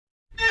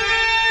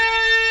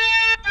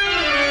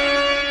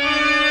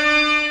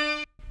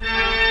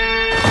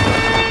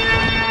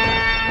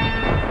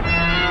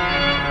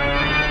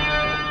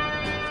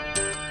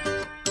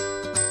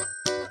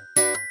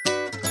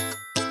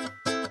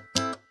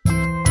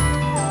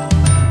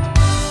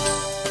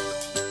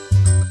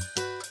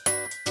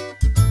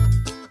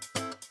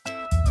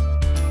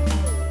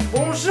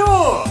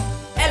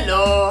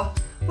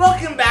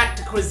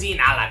Cuisine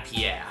à la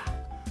Pierre.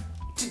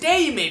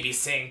 Today you may be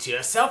saying to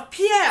yourself,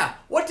 Pierre,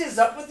 what is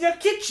up with your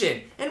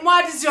kitchen? And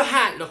why does your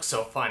hat look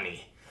so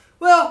funny?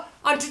 Well,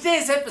 on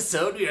today's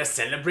episode we are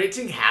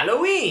celebrating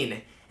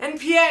Halloween, and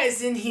Pierre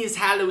is in his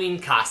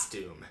Halloween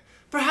costume.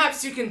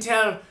 Perhaps you can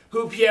tell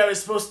who Pierre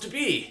is supposed to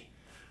be.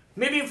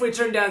 Maybe if we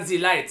turn down the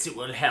lights it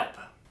will help.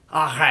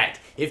 Alright,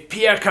 if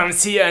Pierre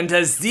comes here and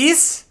does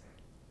this,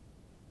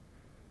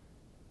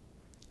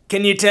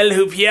 can you tell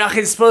who Pierre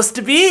is supposed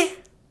to be?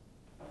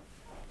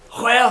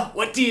 Well,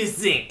 what do you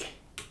think?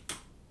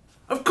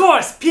 Of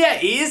course, Pierre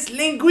is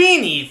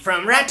Linguini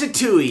from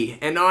Ratatouille,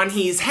 and on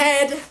his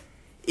head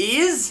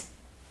is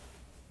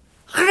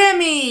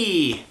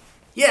Remy!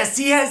 Yes,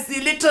 he has the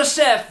little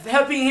chef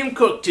helping him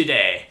cook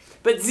today.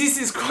 But this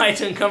is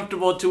quite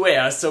uncomfortable to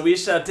wear, so we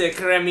shall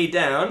take Remy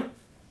down,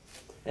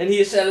 and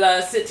he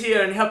shall sit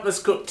here and help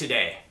us cook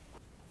today.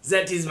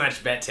 That is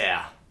much better.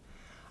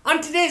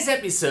 On today's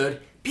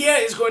episode,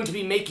 Pierre is going to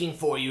be making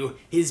for you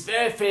his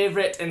very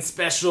favorite and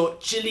special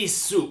chili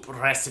soup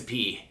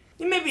recipe.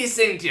 You may be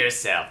saying to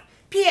yourself,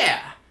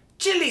 Pierre,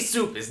 chili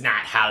soup is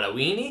not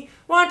Halloween-y.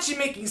 Why aren't you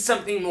making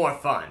something more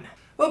fun?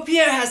 Well,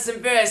 Pierre has some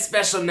very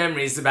special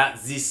memories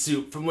about this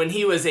soup from when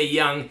he was a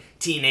young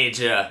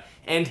teenager,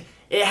 and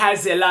it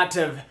has a lot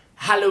of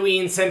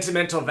Halloween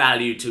sentimental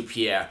value to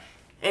Pierre.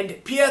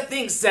 And Pierre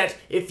thinks that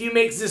if you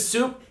make this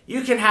soup,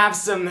 you can have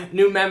some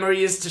new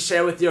memories to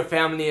share with your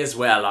family as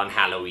well on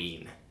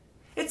Halloween.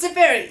 It's a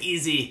very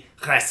easy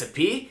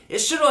recipe. It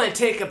should only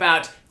take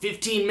about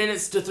 15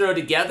 minutes to throw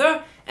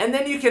together, and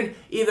then you can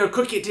either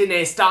cook it in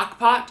a stock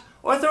pot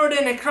or throw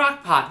it in a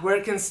crock pot where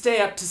it can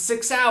stay up to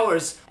 6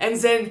 hours, and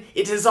then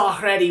it is all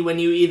ready when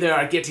you either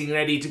are getting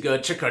ready to go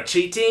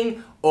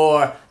trick-or-treating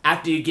or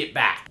after you get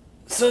back.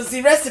 So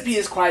the recipe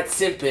is quite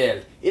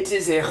simple. It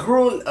is a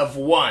rule of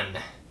 1.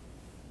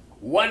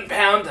 1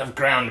 pound of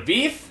ground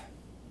beef,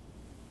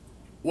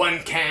 1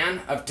 can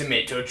of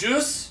tomato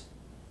juice,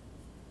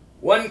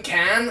 1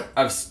 can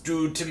of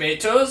stewed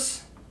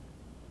tomatoes,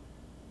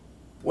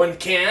 1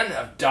 can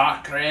of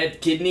dark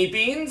red kidney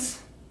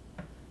beans,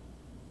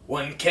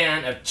 1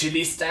 can of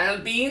chili style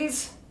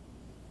beans,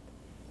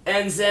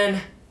 and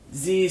then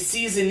the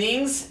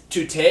seasonings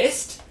to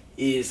taste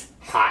is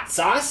hot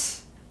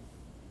sauce,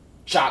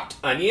 chopped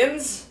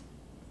onions,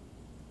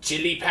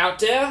 chili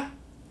powder,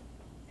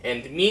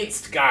 and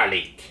minced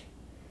garlic.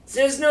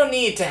 There's no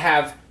need to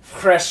have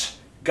fresh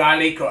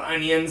garlic or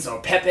onions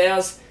or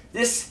peppers.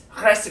 This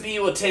recipe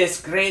will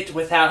taste great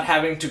without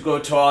having to go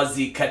to all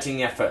the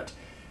cutting effort.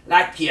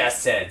 Like Pierre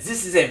said,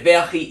 this is a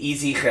very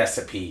easy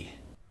recipe.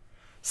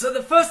 So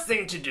the first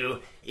thing to do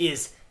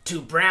is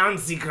to brown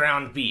the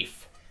ground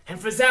beef. And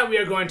for that we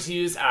are going to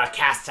use our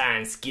cast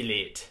iron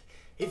skillet.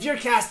 If your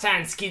cast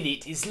iron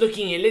skillet is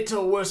looking a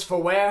little worse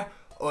for wear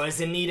or is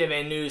in need of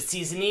a new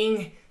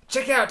seasoning,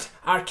 check out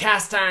our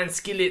cast iron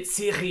skillet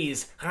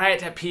series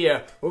right up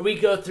here where we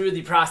go through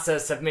the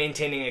process of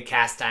maintaining a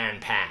cast iron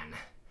pan.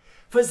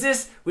 For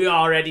this, we are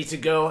all ready to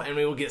go and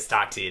we will get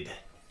started.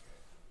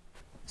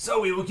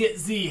 So we will get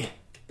the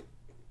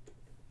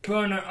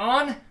burner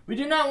on. We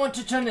do not want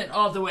to turn it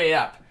all the way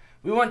up.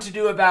 We want to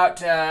do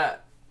about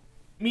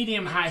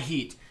medium-high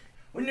heat.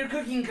 When you're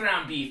cooking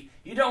ground beef,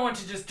 you don't want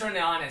to just turn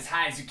it on as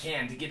high as you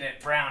can to get it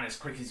brown as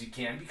quick as you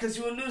can because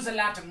you will lose a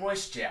lot of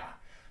moisture.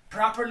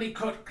 Properly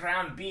cooked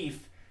ground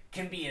beef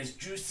can be as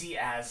juicy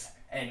as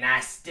a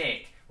nice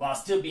steak while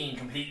still being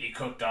completely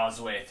cooked all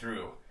the way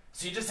through.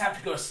 So you just have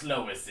to go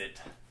slow with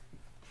it.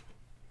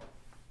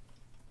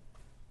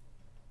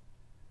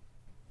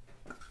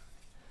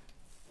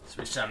 So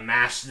we shall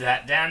mash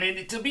that down a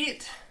little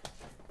bit.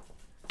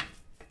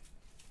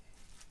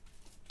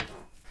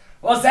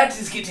 While that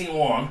is getting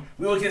warm,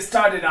 we will get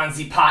started on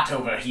the pot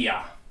over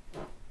here.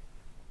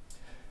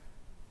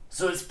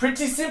 So it's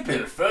pretty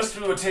simple. First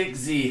we will take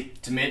the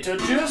tomato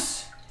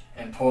juice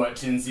and pour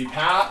it in the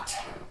pot.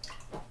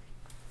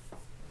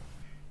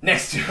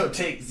 Next we will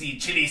take the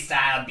chili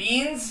style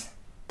beans,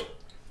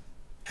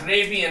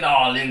 gravy and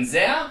all in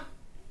there.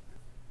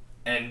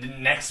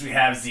 And next we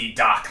have the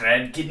dark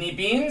red kidney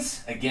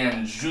beans,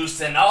 again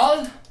juice and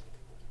all.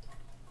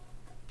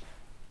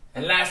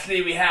 And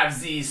lastly we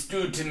have the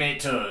stewed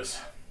tomatoes.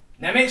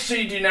 Now make sure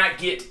you do not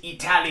get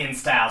Italian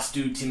style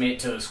stewed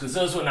tomatoes because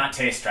those will not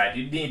taste right.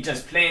 You need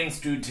just plain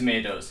stewed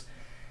tomatoes.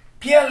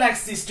 Pierre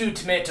likes the stewed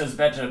tomatoes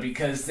better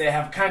because they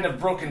have kind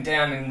of broken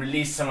down and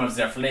released some of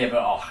their flavor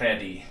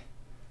already.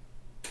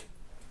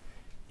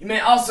 You may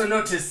also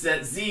notice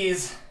that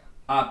these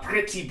are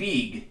pretty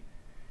big.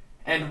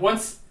 And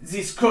once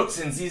these cooks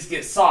and these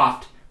get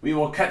soft, we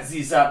will cut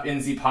these up in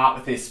the pot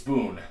with a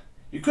spoon.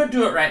 You could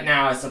do it right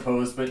now, I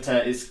suppose, but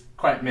it's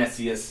quite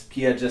messy as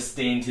Pierre just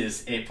stained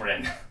his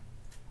apron.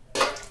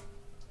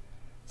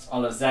 So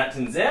all of that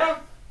in there.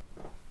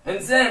 And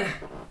then,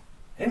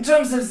 in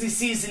terms of the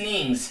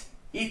seasonings,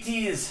 it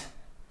is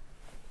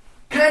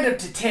kind of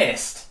to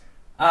taste.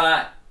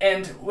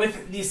 And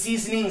with the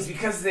seasonings,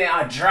 because they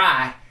are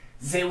dry,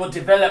 they will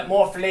develop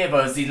more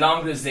flavors the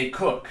longer they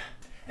cook.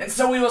 And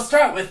so we will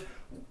start with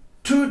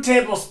 2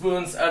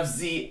 tablespoons of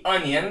the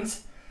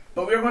onions,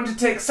 but we're going to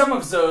take some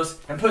of those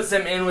and put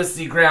them in with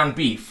the ground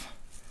beef,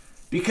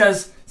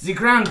 because the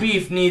ground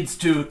beef needs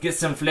to get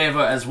some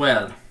flavor as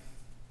well.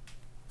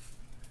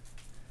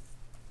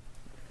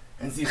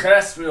 And the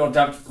rest we will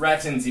dump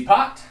right in the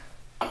pot.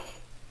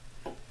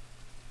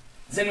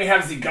 Then we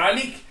have the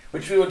garlic,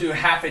 which we will do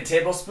half a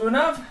tablespoon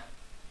of.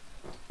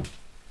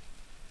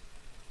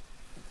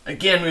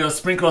 Again, we will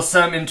sprinkle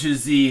some into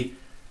the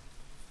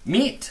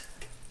meat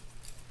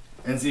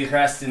and the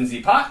rest in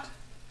the pot.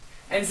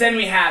 And then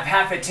we have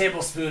half a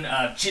tablespoon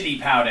of chili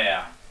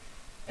powder,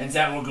 and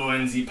that will go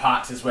in the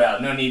pot as well.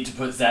 No need to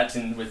put that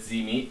in with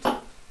the meat.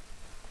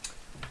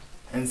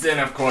 And then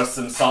of course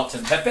some salt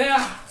and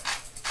pepper.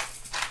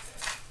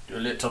 Do a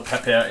little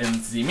pepper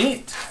in the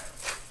meat.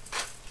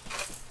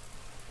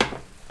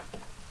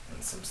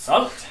 And some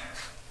salt.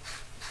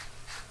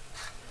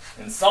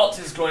 And salt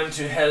is going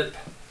to help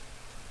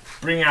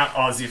bring out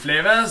all the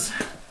flavors.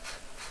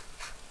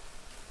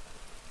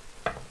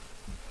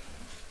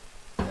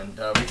 And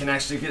we can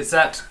actually get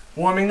that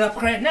warming up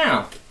right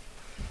now.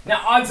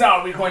 Now odds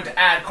are we're going to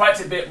add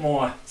quite a bit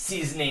more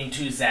seasoning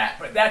to that,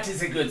 but that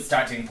is a good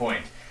starting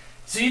point.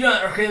 So you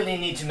don't really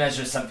need to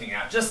measure something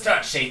out. Just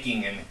start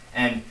shaking,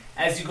 and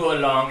as you go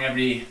along,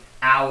 every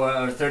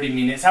hour or 30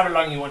 minutes, however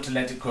long you want to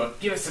let it cook,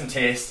 give it some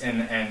taste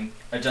and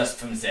adjust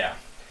from there.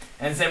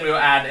 And then we'll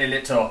add a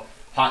little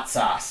hot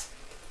sauce.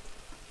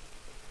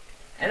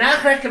 And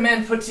I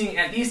recommend putting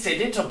at least a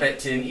little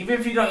bit in, even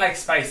if you don't like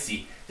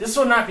spicy. This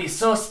will not be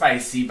so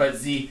spicy,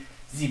 but the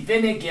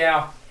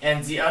vinegar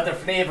and the other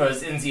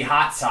flavors in the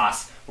hot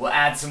sauce will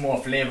add some more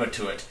flavor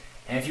to it.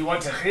 And if you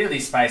want it really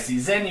spicy,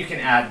 then you can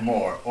add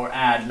more, or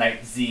add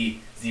like the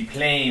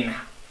plain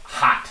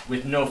hot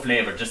with no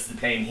flavor, just the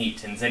plain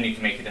heat, and then you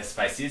can make it as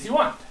spicy as you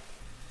want.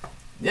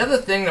 The other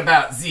thing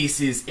about this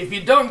is if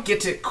you don't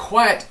get it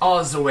quite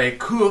all the way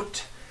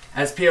cooked,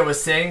 as Pierre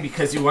was saying,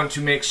 because you want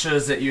to make sure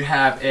that you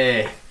have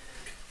a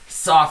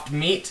soft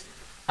meat,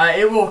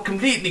 it will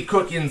completely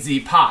cook in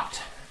the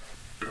pot.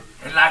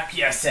 And like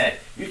Pierre said,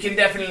 you can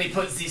definitely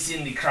put this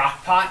in the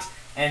crock pot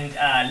and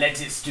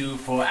let it stew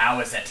for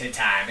hours at a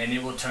time, and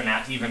it will turn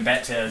out even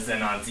better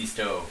than on the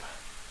stove.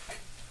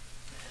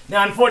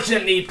 Now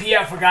unfortunately,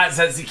 Pierre forgot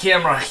that the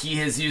camera he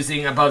is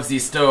using above the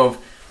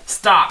stove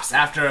stops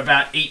after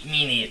about 8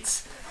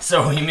 minutes,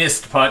 so he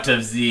missed part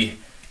of the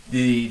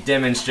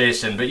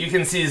demonstration. But you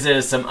can see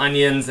there's some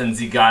onions and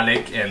the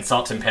garlic and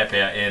salt and pepper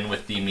in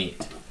with the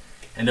meat.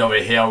 And over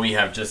here we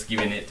have just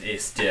given it a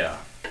stir.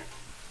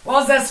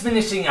 While that's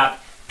finishing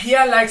up,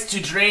 Pierre likes to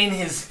drain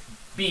his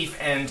beef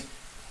and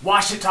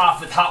wash it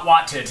off with hot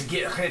water to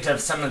get rid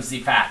of some of the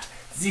fat.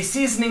 The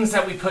seasonings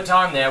that we put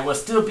on there will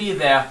still be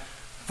there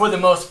for the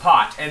most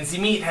part, and the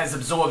meat has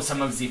absorbed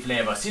some of the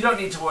flavor, so you don't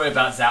need to worry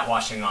about that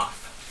washing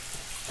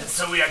off. And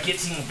so we are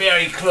getting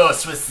very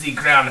close with the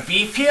ground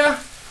beef here.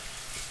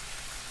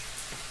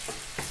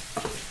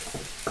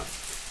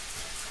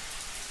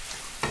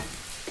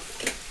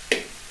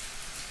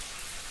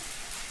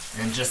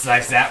 And just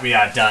like that, we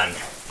are done.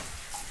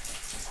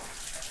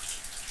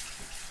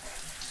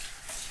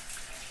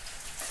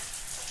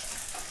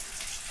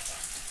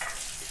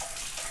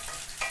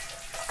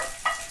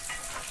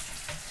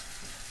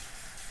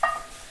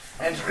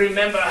 And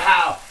remember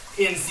how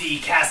in the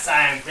cast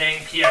iron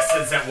thing, Pierre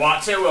says that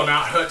water will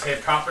not hurt a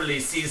properly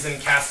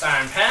seasoned cast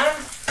iron pan.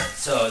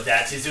 So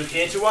that is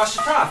okay to wash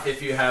it off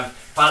if you have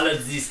followed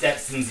the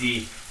steps in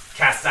the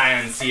cast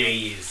iron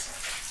series.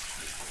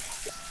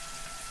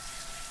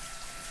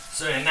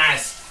 So a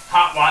nice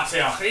hot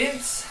water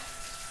rinse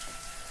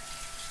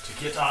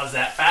to get all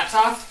that fat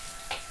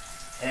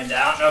off. And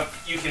I don't know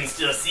if you can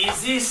still see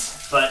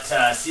this, but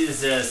see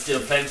there's still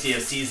plenty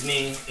of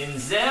seasoning in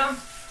there.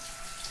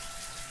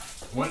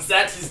 Once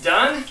that is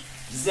done,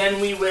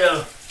 then we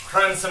will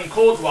run some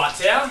cold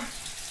water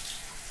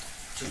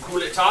to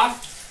cool it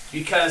off,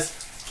 because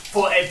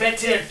for a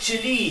better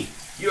chili,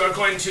 you are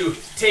going to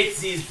take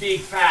these big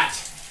fat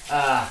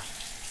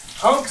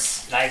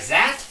hunks like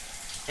that,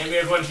 and we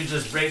are going to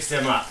just break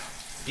them up,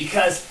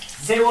 because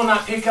they will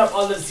not pick up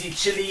all of the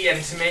chili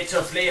and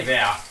tomato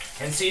flavor,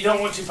 and so you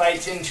don't want to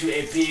bite into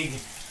a big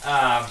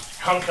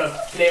hunk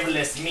of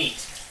flavorless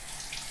meat.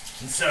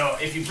 And so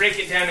if you break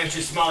it down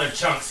into smaller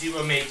chunks, it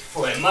will make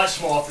for a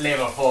much more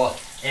flavorful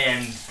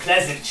and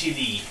pleasant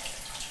chili.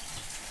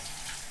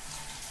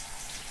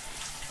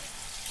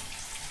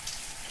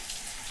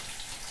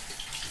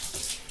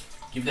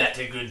 Give that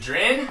a good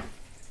drain.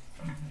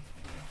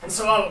 And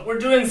so while we're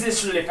doing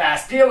this really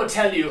fast, Pierre will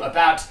tell you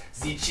about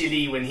the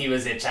chili when he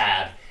was a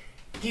child.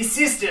 His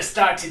sister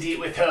started it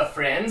with her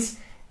friends,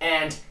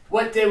 and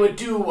what they would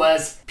do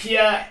was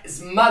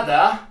Pierre's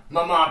mother,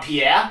 Maman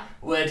Pierre,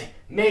 would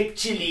make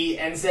chili,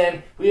 and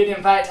then we would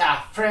invite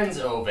our friends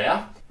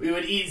over. We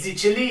would eat the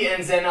chili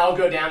and then all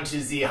go down to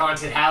the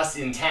haunted house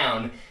in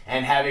town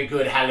and have a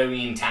good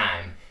Halloween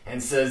time.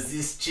 And so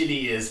this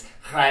chili is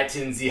right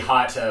in the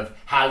heart of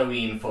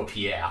Halloween for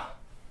Pierre.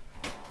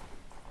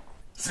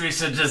 So we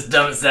should just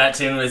dump that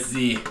in with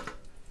the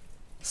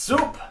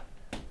soup.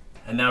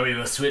 And now we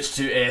will switch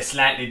to a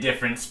slightly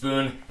different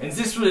spoon. And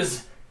this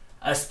was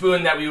a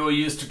spoon that we will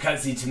use to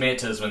cut the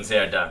tomatoes once they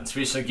are done. So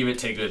we shall give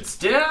it a good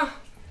stir.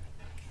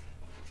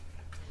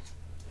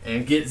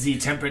 And get the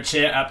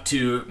temperature up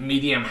to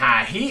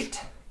medium-high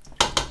heat.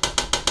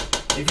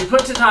 If you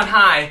put it on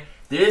high,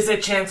 there is a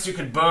chance you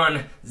could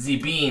burn the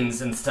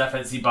beans and stuff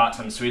at the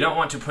bottom, so we don't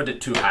want to put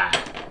it too high.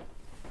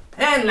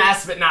 And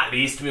last but not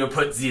least, we will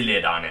put the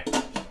lid on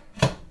it.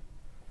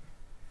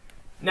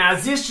 Now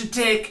this should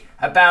take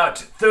about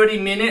 30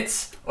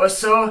 minutes or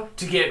so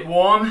to get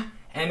warm,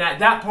 and at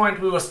that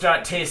point we will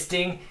start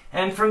tasting,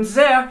 and from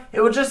there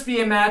it will just be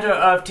a matter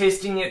of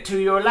tasting it to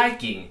your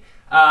liking.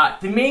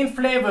 The main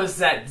flavors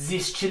that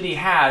this chili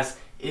has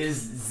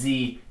is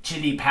the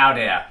chili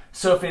powder.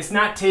 So if it's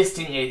not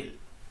tasting a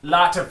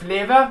lot of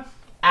flavor,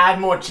 add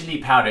more chili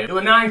powder. It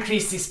will not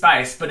increase the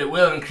spice, but it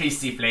will increase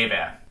the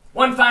flavor.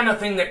 One final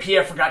thing that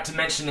Pierre forgot to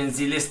mention in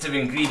the list of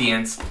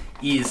ingredients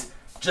is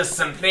just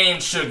some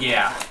plain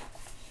sugar.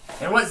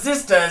 And what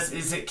this does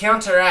is it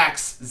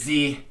counteracts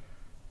the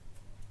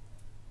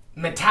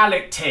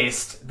metallic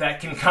taste that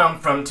can come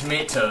from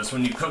tomatoes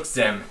when you cook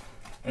them.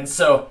 And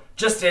so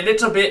just a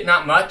little bit,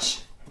 not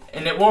much,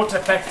 and it won't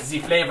affect the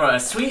flavor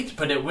as sweet,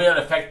 but it will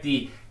affect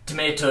the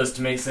tomatoes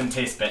to make them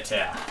taste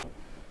better.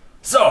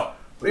 So,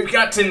 we've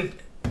gotten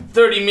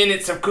 30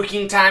 minutes of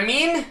cooking time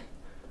in.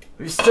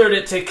 We've stirred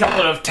it a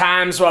couple of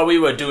times while we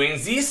were doing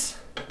this.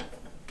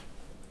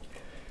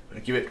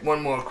 We'll give it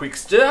one more quick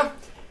stir.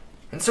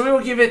 And so we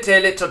will give it a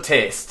little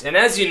taste. And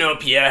as you know,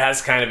 Pierre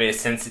has kind of a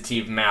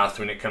sensitive mouth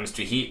when it comes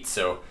to heat,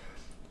 so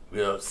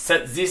we'll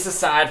set this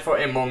aside for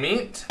a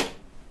moment.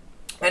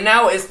 And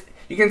now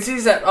you can see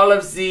that all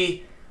of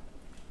the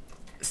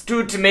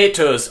stewed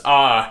tomatoes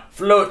are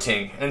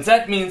floating, and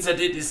that means that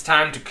it is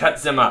time to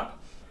cut them up.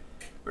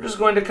 We're just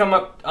going to come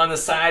up on the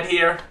side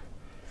here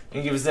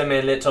and give them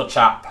a little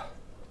chop.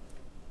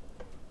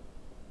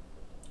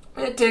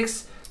 It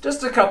takes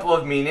just a couple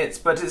of minutes,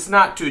 but it's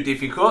not too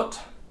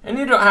difficult. And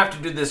you don't have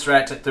to do this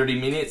right at 30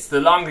 minutes.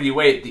 The longer you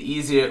wait, the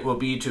easier it will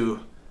be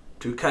to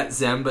cut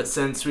them, but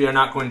since we are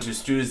not going to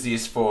stew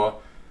these for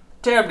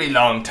terribly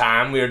long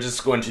time, we are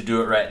just going to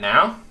do it right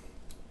now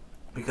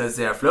because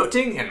they are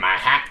floating and my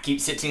hat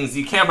keeps hitting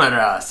the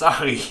camera.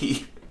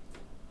 Sorry.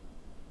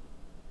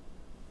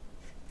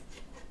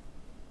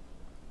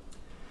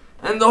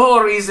 And the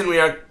whole reason we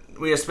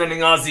are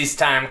spending all this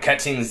time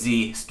cutting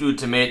the stewed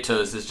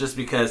tomatoes is just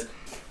because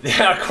they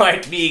are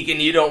quite big and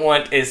you don't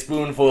want a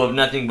spoonful of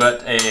nothing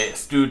but a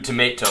stewed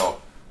tomato.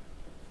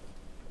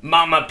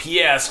 Mama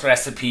Pierre's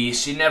recipe,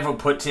 she never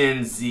put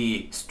in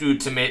the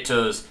stewed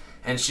tomatoes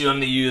and she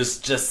only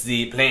used just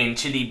the plain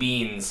chili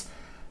beans.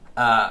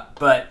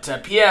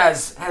 But Pierre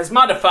has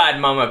modified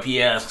Mama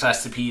Pierre's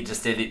recipe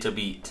just a little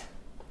bit.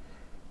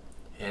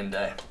 And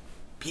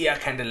Pierre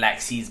kinda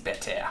likes his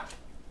better.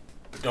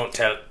 But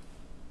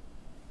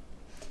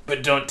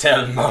don't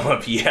tell Mama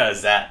Pierre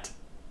that.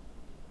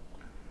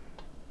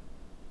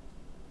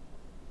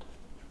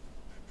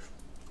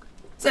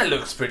 That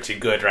looks pretty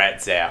good right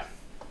there.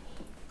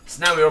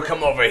 So now we will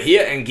come over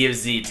here and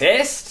give the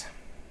taste.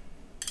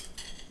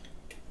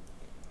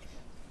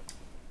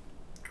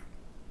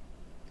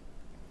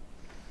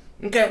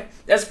 Okay,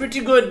 that's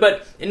pretty good,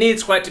 but it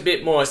needs quite a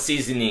bit more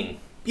seasoning.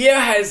 Pierre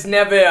has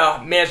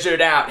never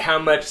measured out how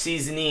much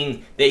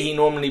seasoning that he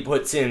normally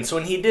puts in, so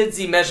when he did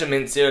the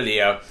measurements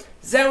earlier,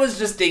 that was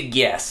just a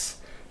guess.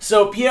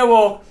 So Pierre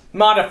will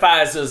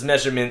modify those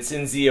measurements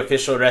in the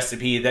official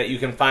recipe that you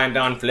can find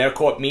on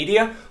Freepik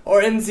Media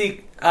or in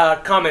the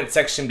comment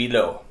section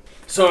below.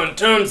 So in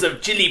terms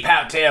of chili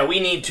powder, we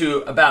need to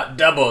about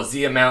double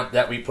the amount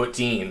that we put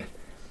in.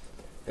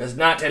 There's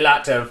not a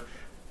lot of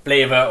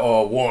flavor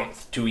or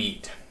warmth to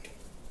eat.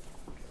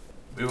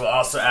 We will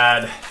also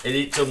add a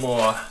little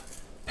more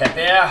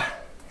pepper,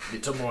 a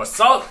little more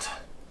salt,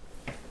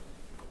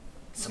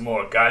 some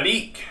more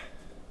garlic,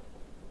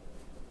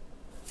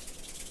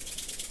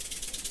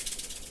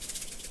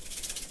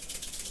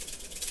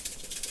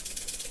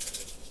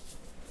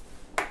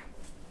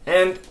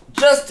 and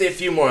just a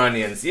few more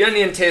onions. The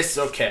onion tastes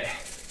okay.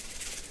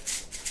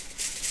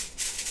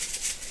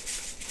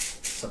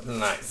 Something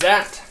like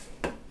that.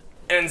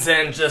 And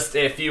then just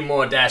a few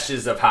more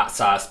dashes of hot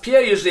sauce.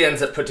 Pierre usually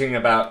ends up putting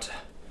about,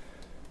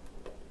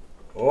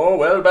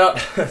 about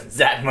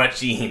that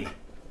much in.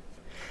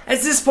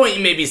 At this point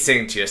you may be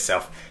saying to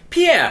yourself,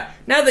 Pierre,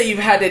 now that you've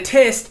had a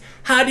taste,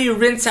 how do you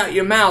rinse out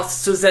your mouth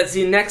so that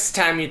the next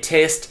time you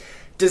taste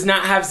does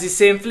not have the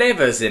same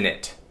flavors in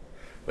it?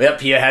 Well,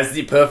 Pierre has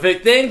the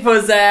perfect thing for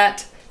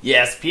that.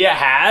 Yes, Pierre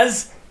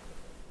has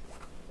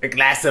a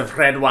glass of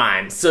red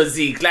wine. So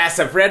the glass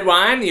of red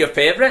wine, your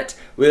favorite,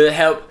 will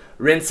help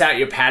rinse out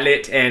your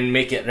palate and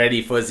make it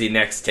ready for the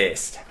next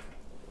taste.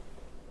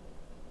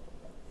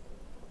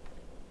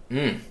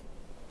 And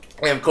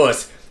of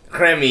course,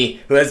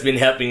 Remy, who has been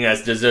helping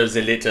us, deserves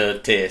a little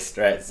taste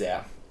right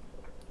there.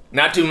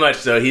 Not too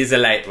much though, he's a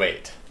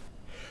lightweight.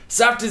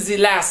 So after the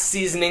last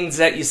seasonings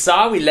that you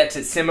saw, we let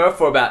it simmer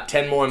for about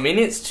 10 more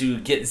minutes to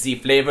get the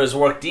flavors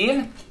worked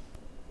in.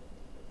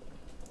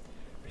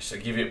 We shall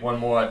give it one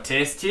more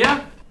taste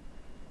here.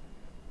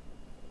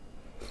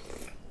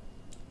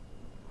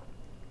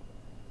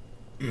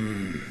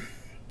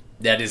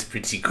 That is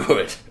pretty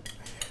good.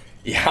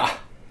 Yeah.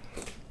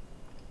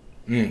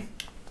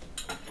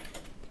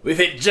 We've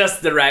hit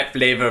just the right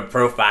flavor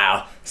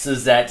profile so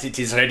that it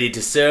is ready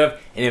to serve,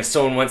 and if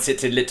someone wants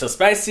it a little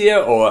spicier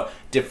or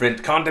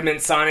different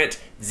condiments on it,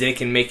 they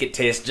can make it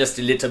taste just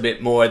a little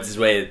bit more the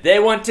way they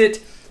want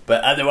it,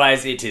 but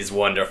otherwise it is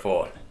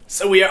wonderful.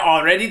 So we are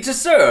all ready to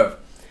serve.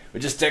 We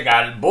just take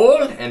our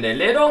bowl and a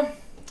ladle,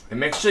 and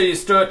make sure you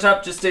stir it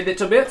up just a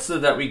little bit so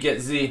that we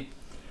get the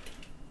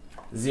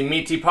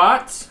meaty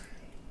parts.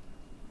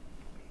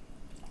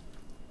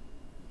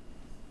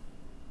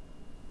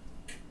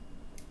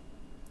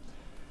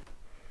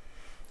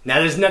 Now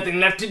there's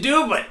nothing left to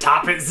do but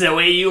top it the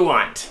way you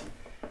want.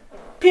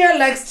 Pierre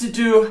likes to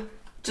do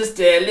just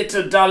a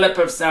little dollop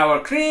of sour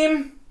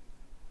cream,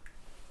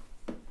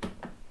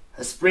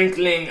 a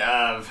sprinkling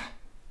of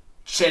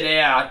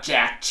cheddar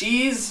jack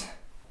cheese,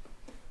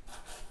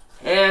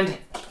 and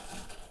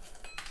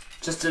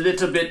just a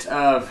little bit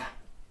of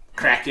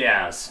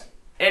crackers.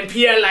 And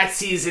Pierre likes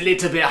his a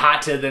little bit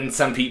hotter than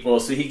some people,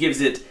 so he gives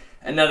it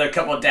another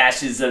couple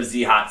dashes of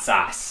the hot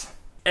sauce.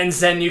 And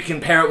then you can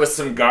pair it with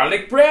some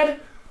garlic bread,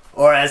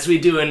 or as we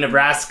do in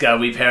Nebraska,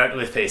 we pair it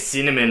with a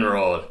cinnamon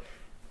roll.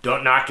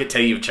 Don't knock it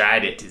till you've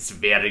tried it, it's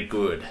very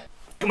good.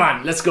 Come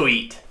on, let's go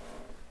eat.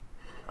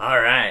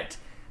 Alright,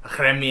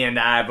 Remy and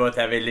I both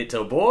have a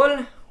little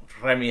bowl.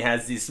 Remy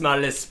has the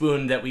smallest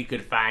spoon that we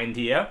could find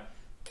here.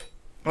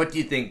 What do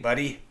you think,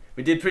 buddy?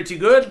 We did pretty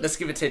good? Let's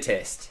give it a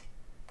taste.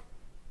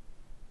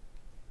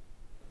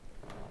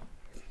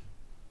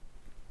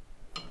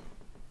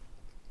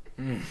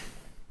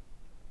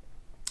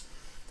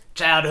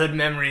 Childhood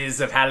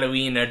memories of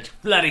Halloween are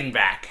flooding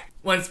back.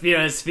 Once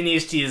Pierre is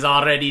finished, he is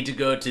all ready to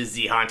go to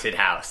the haunted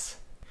house.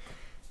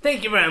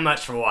 Thank you very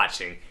much for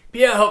watching.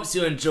 Pierre hopes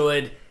you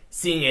enjoyed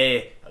seeing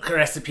a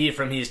recipe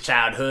from his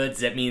childhood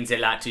that means a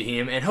lot to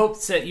him, and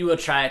hopes that you will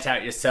try it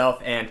out yourself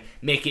and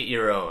make it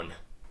your own.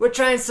 We're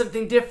trying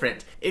something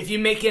different. If you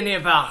make any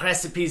of our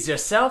recipes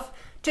yourself,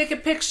 take a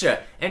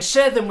picture and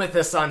share them with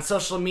us on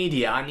social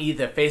media on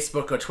either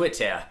Facebook or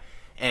Twitter.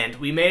 And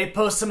we may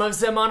post some of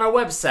them on our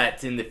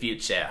website in the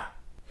future.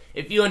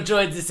 If you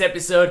enjoyed this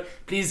episode,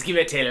 please give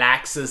it a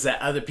like so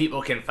that other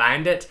people can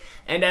find it.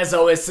 And as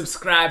always,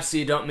 subscribe so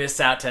you don't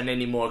miss out on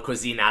any more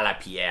Cuisine à la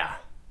Pierre.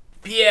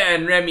 Pierre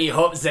and Remy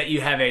hopes that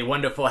you have a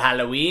wonderful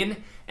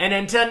Halloween. And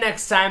until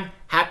next time,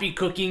 happy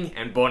cooking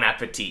and bon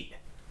appetit.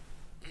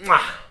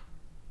 Mwah!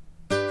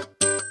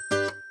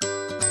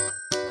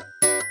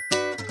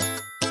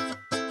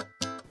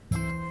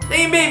 Now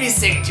you may be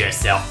saying to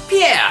yourself,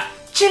 Pierre,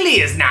 chili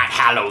is not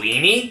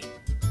Halloween-y.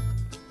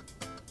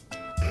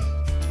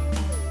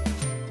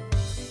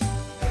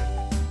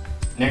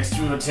 Next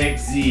we will take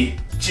the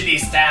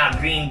chili-style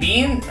green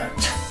bean.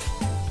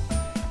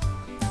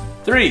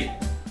 3.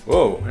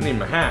 Whoa, I need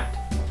my hat.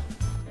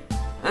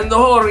 And the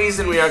whole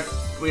reason we are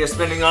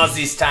spending all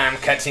this time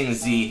cutting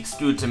the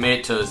stewed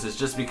tomatoes is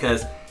just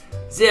because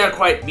they are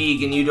quite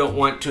big and you don't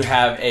want to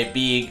have a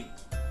big...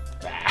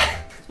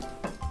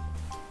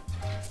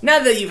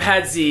 Now that you've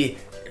had the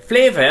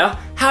flavor,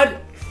 how...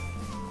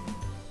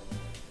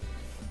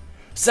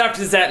 Sucked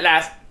as that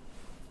last...